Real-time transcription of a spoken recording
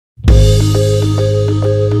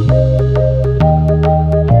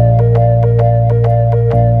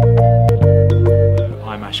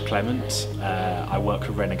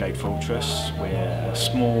for Renegade Fortress. We're a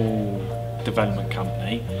small development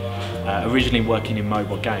company, originally working in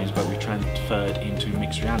mobile games, but we transferred into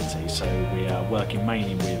mixed reality. So we are working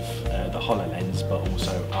mainly with the Hololens, but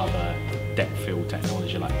also other depth field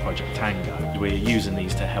technology like Project Tango. We're using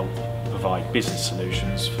these to help provide business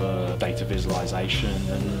solutions for data visualization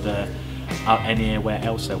and anywhere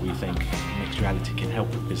else that we think mixed reality can help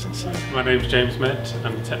with businesses. My name is James Met.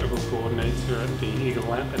 I'm the technical coordinator at the Eagle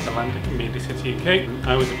Lab at Atlantic in Media City, UK.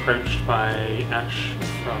 I was approached by Ash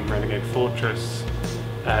from Renegade Fortress,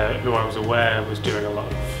 who I was aware was doing a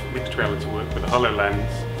lot of mixed reality work with the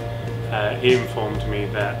Hololens. He informed me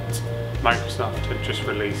that Microsoft had just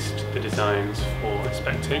released the designs for a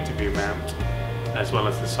Spectator view mount, as well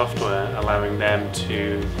as the software allowing them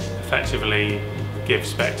to effectively give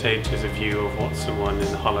spectators a view of what someone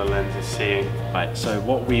in the HoloLens is seeing. Right, so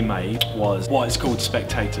what we made was what is called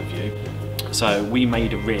Spectator View. So we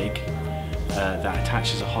made a rig that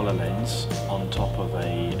attaches a HoloLens on top of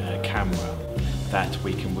a camera that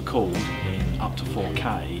we can record in up to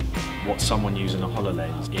 4K what someone using a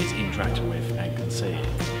HoloLens is interacting with and can see.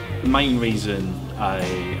 The main reason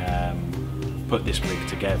I put this rig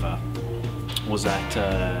together was that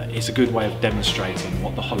it's a good way of demonstrating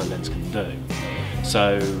what the HoloLens can do.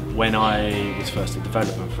 So when I was first in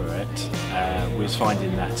development for it, we was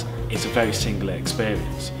finding that it's a very singular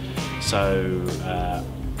experience. So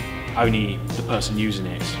only the person using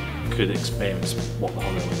it could experience what the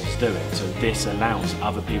HoloLens is doing. So this allows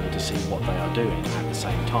other people to see what they are doing at the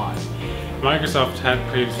same time. Microsoft had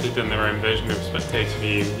previously done their own version of Spectator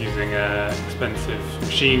View using an expensive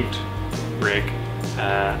machined rig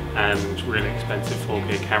and really expensive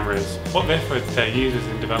 4K cameras. What they offered their users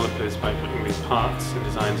and developers by putting these parts and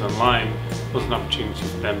designs online was an opportunity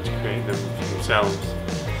for them to create them for themselves.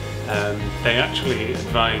 They actually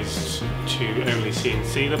advised to only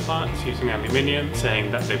CNC the parts using aluminium,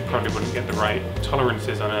 saying that they probably wouldn't get the right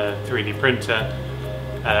tolerances on a 3D printer.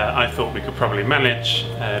 I thought we could probably manage,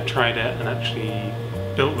 tried it and actually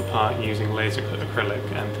built the part using laser cut acrylic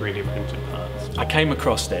and 3D printed parts. I came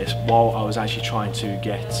across this while I was actually trying to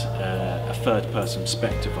get a third-person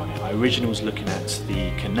perspective on it. I originally was looking at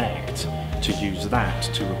the Kinect to use that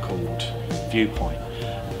to record viewpoint.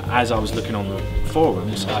 As I was looking on the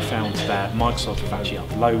forums, I found that Microsoft have actually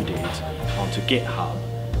uploaded onto GitHub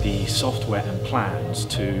the software and plans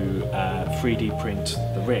to 3D print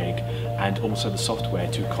the rig and also the software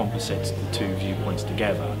to composite the two viewpoints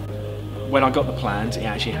together. When I got the plans, it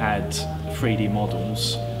actually had 3D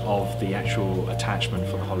models of the actual attachment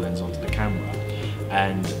for the HoloLens onto the camera.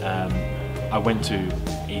 And I went to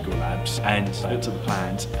Eagle Labs and looked at the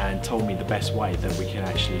plans and told me the best way that we can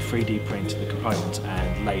actually 3D print the components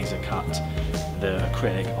and laser cut the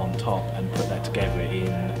acrylic on top and put that together in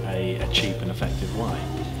a cheap and effective way.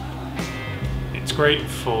 It's great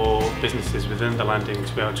for businesses within the landing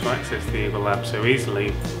to be able to access the Eagle Lab so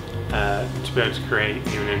easily, to be able to create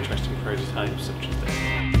new and interesting prototypes such as this.